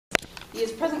He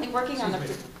is presently working on the...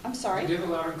 I'm sorry? Do you have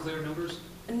loud and clear numbers?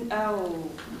 No.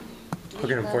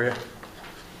 Looking them for you.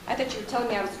 I thought you were telling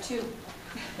me I was a 2.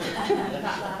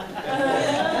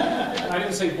 I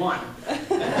didn't say 1.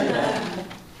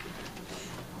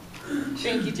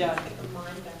 Thank you, John.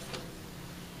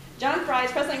 John Fry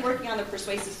is presently working on the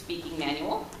Persuasive Speaking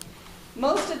Manual.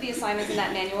 Most of the assignments in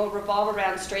that manual revolve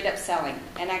around straight-up selling,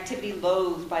 an activity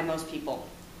loathed by most people.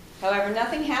 However,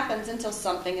 nothing happens until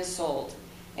something is sold,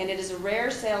 and it is a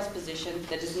rare sales position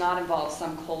that does not involve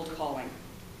some cold calling.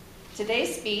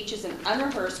 Today's speech is an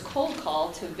unrehearsed cold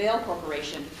call to Vail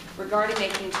Corporation regarding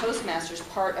making Toastmasters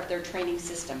part of their training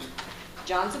system.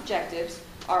 John's objectives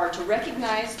are to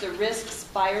recognize the risks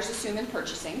buyers assume in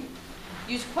purchasing,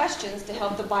 use questions to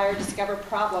help the buyer discover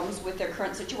problems with their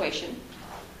current situation,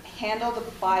 handle the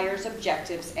buyer's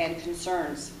objectives and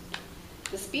concerns.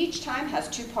 The speech time has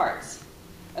 2 parts,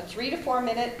 a 3 to 4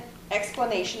 minute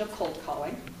explanation of cold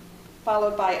calling,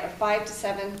 followed by a 5 to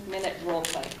 7 minute role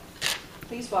play.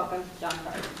 Please welcome John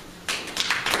Fry.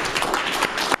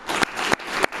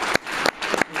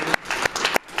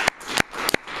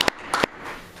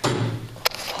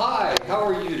 Hi, how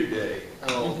are you today?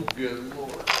 Oh, good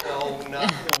Lord. Oh,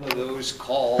 not one of those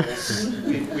calls.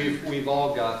 We've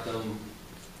all got them.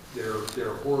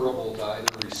 They're horrible to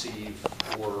either receive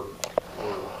or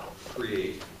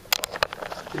create.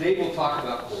 Today we'll talk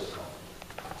about cold calling.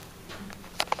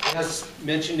 As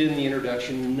mentioned in the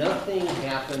introduction, nothing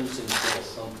happens until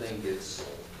something gets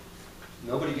sold.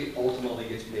 Nobody ultimately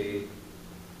gets paid.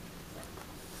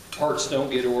 Parts don't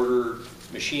get ordered.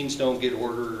 Machines don't get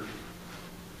ordered.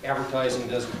 Advertising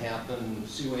doesn't happen.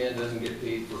 Sue Ann doesn't get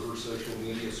paid for her social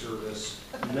media service.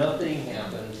 Nothing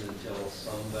happens until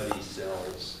somebody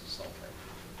sells something.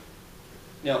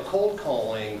 Now, cold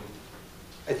calling,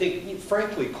 I think,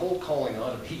 frankly, cold calling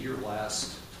ought to be your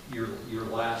last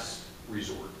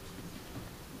resort.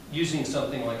 Using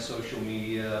something like social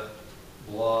media,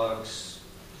 blogs,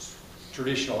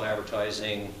 traditional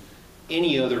advertising,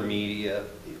 any other media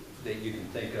that you can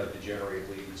think of to generate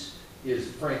leads is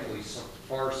frankly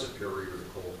far superior to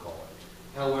cold calling.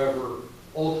 However,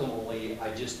 ultimately,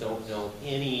 I just don't know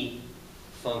any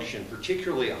function,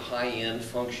 particularly a high-end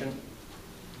function,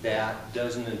 that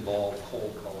doesn't involve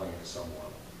cold calling at some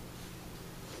level.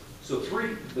 So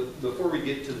before we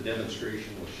get to the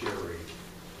demonstration with Sherry,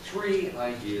 3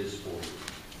 ideas for you.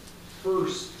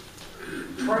 First,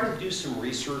 try to do some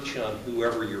research on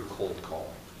whoever you're cold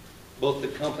calling, both the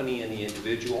company and the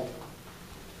individual.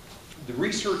 The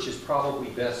research is probably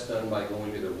best done by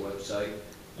going to their website.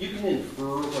 You can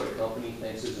infer what a company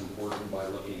thinks is important by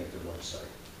looking at their website,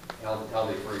 how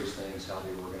they phrase things, how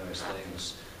they organize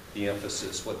things, the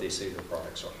emphasis, what they say their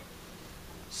products are.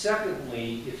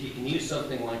 Secondly, if you can use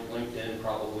something like LinkedIn,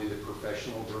 probably the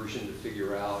professional version, to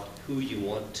figure out who you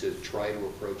want to try to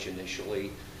approach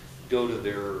initially, go to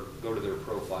their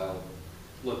profile,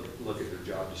 look at their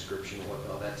job description and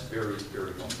whatnot. That's very,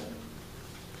 very helpful.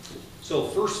 So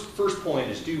first point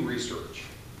is do research.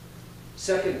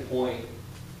 Second point,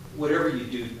 whatever you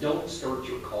do, don't start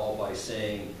your call by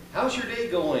saying, how's your day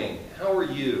going? How are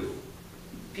you?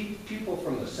 People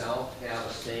from the South have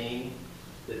a saying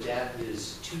that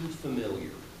is too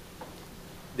familiar.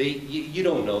 You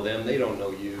don't know them, they don't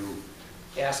know you.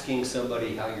 Asking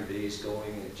somebody how your day's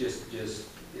going, it just is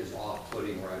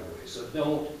off-putting right away. So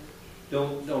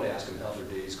don't ask them how their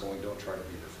day's going, don't try to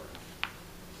be their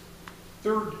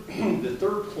friend. The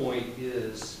third point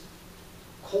is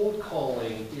cold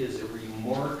calling is a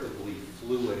remarkably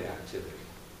fluid activity.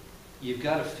 You've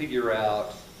got to figure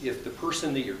out if the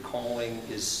person that you're calling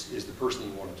is the person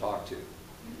you want to talk to.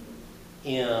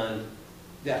 And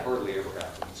that hardly ever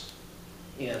happens.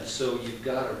 And so you've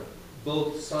got to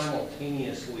both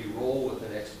simultaneously roll with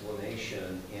an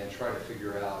explanation and try to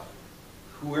figure out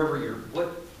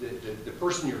the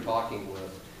person you're talking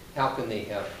with, how can they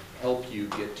help you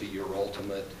get to your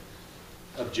ultimate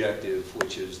objective,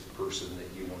 which is the person that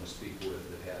you want to speak with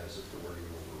that has authority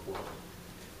over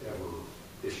whatever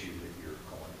issue that you're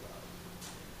calling about.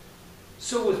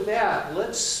 So with that,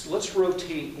 let's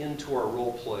rotate into our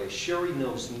role play. Sherry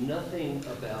knows nothing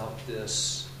about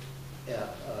this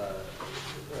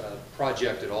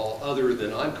project at all, other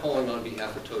than I'm calling on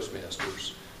behalf of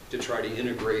Toastmasters to try to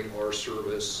integrate our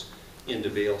service into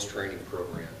Vail's training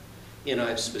program. And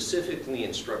I've specifically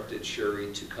instructed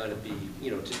Sherry to kind of be,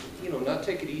 not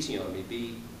take it easy on me,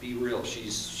 be real.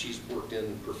 She's worked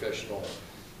in professional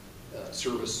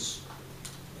service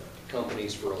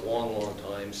companies for a long, long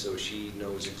time, so she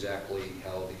knows exactly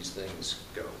how these things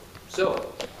go.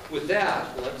 So, with that,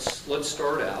 let's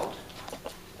start out.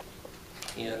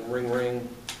 And ring, ring.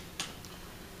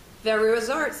 Vail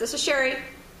Resorts, this is Sherry.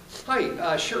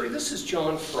 Hi, Sherry, this is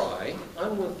John Fry.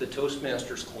 I'm with the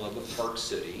Toastmasters Club of Park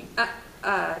City.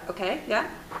 Okay, yeah.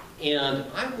 And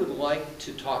I would like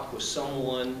to talk with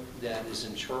someone that is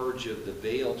in charge of the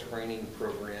Vail training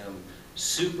program,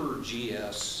 Super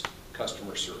GS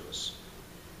customer service.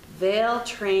 Vail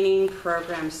Training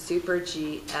Program Super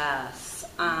GS.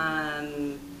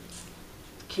 Can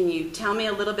you tell me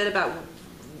a little bit about,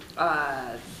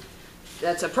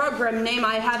 that's a program name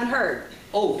I haven't heard.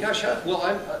 Oh, gosh,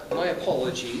 my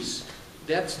apologies.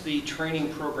 That's the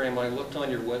training program. I looked on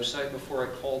your website before I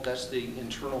called. That's the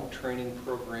internal training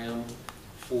program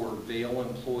for Vail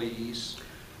employees.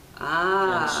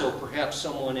 Ah. And so perhaps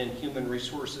someone in human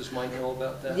resources might know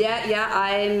about that? Yeah,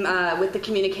 I'm with the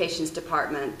communications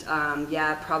department.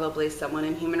 Yeah, probably someone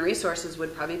in human resources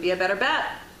would probably be a better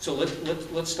bet. So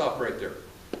let's stop right there.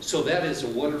 So that is a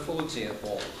wonderful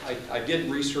example. I did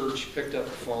research, picked up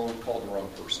the phone, called the wrong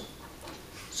person.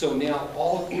 So now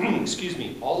all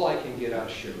I can get out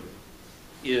of Sherry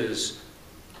is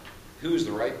who's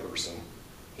the right person,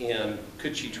 and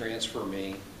could she transfer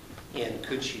me, and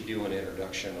could she do an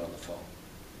introduction on the phone?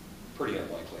 Pretty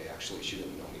unlikely, actually. She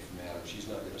didn't know me from Adam. She's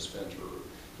not going to spend her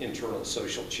internal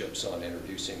social chips on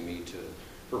introducing me to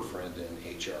her friend in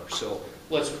HR. So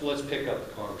let's pick up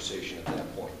the conversation at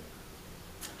that point.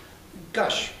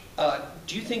 Gosh,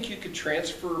 do you think you could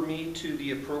transfer me to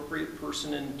the appropriate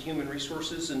person in human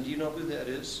resources, and do you know who that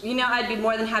is? You know, I'd be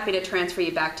more than happy to transfer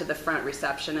you back to the front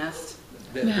receptionist.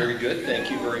 Very good. Thank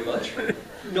you very much.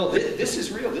 No, this is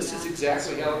real. This is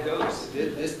exactly how it goes.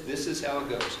 This is how it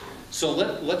goes. So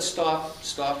let's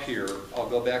stop here. I'll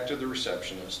go back to the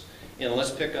receptionist, and let's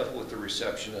pick up with the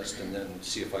receptionist and then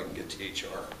see if I can get to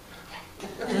HR.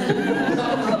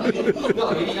 No,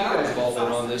 you guys have all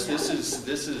been on this. This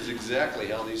is exactly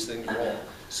how these things roll.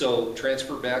 So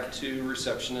transfer back to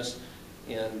receptionist,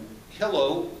 and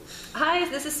hello. Hi,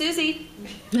 this is Susie.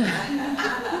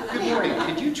 Good morning.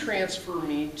 Could you transfer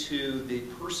me to the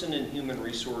person in human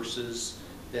resources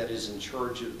that is in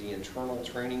charge of the internal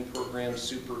training program,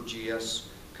 Super GS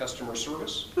customer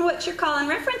service? What's your call in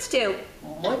reference to?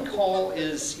 My call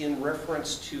is in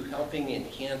reference to helping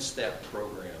enhance that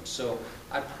program. So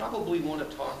I probably want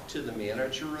to talk to the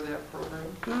manager of that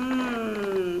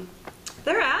program.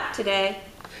 They're out today.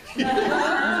 Okay.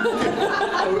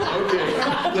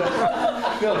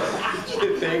 No,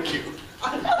 thank you.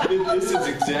 This is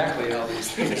exactly how these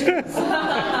things go.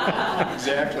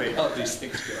 Exactly how these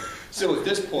things go. So at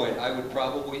this point, I would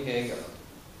probably hang up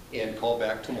and call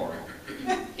back tomorrow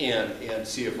and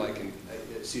see if I can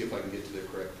get to the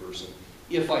correct person.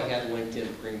 If I had LinkedIn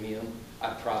Premium,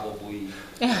 I'd probably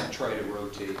try to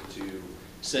rotate to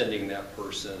sending that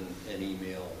person an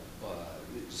email.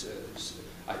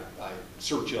 I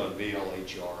search on Vail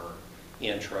HR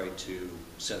and try to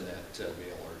send that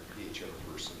Vail or HR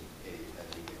person an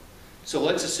email. So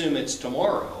let's assume it's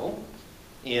tomorrow,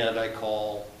 and I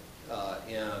call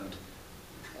and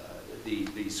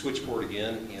the switchboard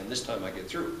again, and this time I get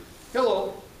through.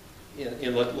 Hello.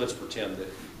 And let's pretend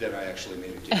that I actually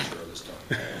made it to HR this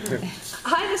time.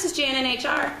 Hi, this is Jan in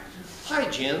HR. Hi,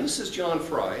 Jan. This is John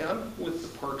Fry. I'm with the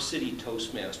Park City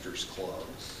Toastmasters Club,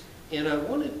 and I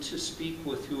wanted to speak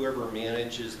with whoever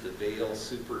manages the Vail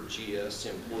Super GS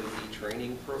Employee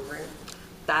Training Program.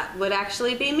 That would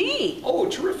actually be me. Oh,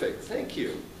 terrific. Thank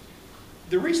you.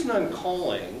 The reason I'm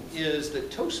calling is that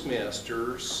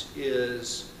Toastmasters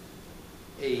is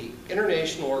an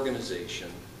international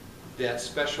organization that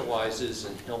specializes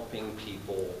in helping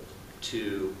people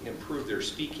to improve their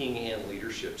speaking and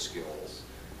leadership skills.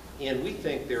 And we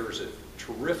think there's a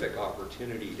terrific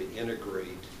opportunity to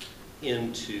integrate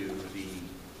into the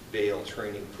Vail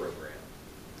training program.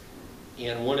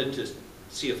 And wanted to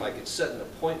see if I could set an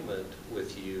appointment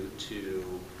with you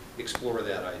to explore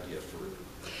that idea further.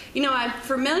 You know, I'm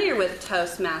familiar with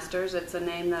Toastmasters. It's a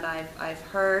name that I've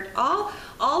heard. All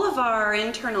of our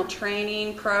internal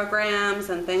training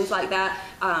programs and things like that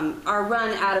are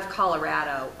run out of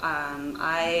Colorado.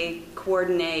 I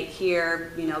coordinate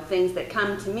here, you know, things that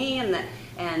come to me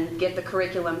and get the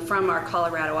curriculum from our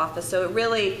Colorado office. So it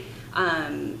really,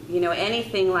 you know,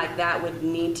 anything like that would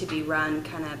need to be run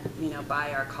kind of, you know,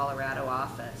 by our Colorado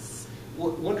office.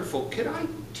 Well, wonderful. Could I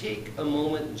take a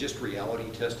moment and just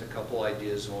reality test a couple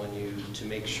ideas on you to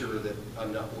make sure that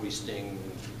I'm not wasting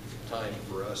time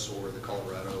for us or the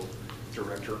Colorado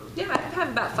director? Yeah, I have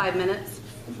about 5 minutes.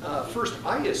 First,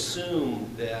 I assume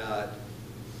that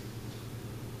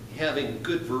having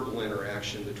good verbal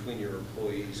interaction between your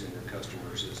employees and your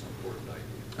customers is an important idea.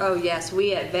 Oh yes,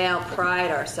 we at Vail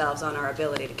pride ourselves on our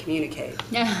ability to communicate.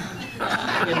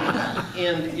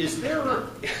 And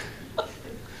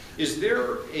is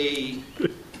there a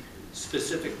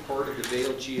specific part of the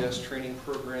Vail GS training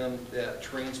program that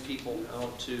trains people how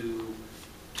to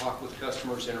talk with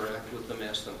customers, interact with them,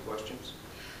 ask them questions?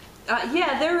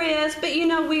 Yeah, there is, but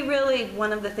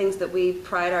one of the things that we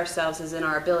pride ourselves is in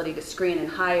our ability to screen and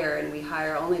hire, and we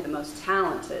hire only the most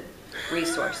talented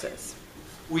resources.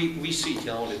 We see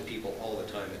talented people all the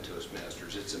time at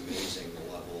Toastmasters. It's amazing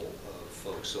the level of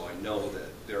folks, so I know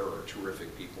that there are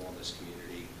terrific people in this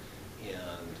community.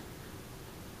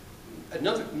 And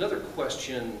another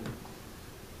question,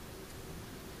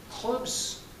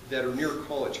 clubs that are near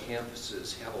college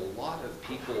campuses have a lot of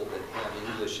people that have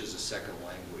English as a second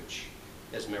language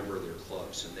as member of their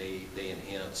clubs, and they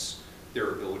enhance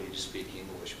their ability to speak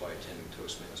English by attending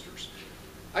Toastmasters.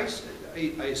 I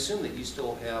assume that you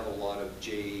still have a lot of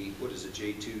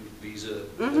J2 visa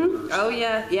holders. Oh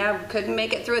yeah, couldn't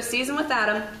make it through a season without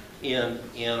them. And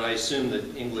I assume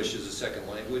that English as a second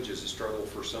language is a struggle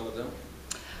for some of them?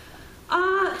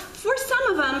 For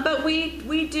some of them, but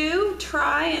we do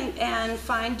try and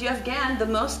find, again, the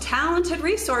most talented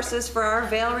resources for our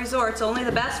Vail resorts. Only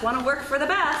the best want to work for the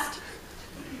best.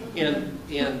 And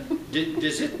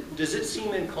does it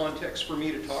seem in context for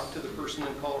me to talk to the person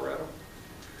in Colorado?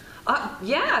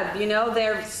 Yeah,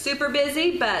 they're super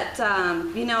busy, but,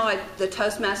 the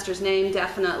Toastmasters name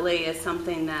definitely is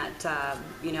something that,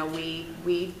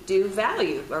 we do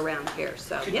value around here,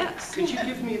 so yes. Could you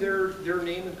give me their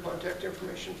name and contact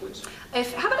information, please?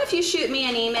 How about if you shoot me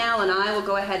an email and I will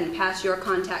go ahead and pass your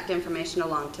contact information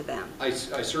along to them. I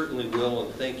certainly will,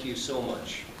 and thank you so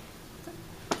much.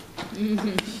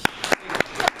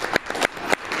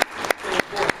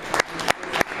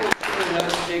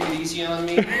 Take it easy on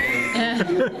me.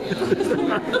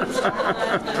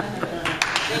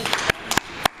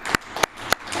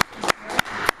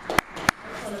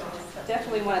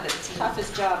 Definitely one of the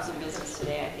toughest jobs in business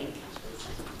today, I think.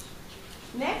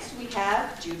 Next, we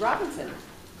have Jude Robinson.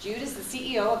 Jude is the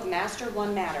CEO of Master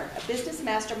One Matter, a business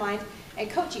mastermind and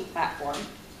coaching platform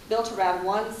built around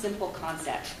one simple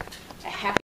concept: a happy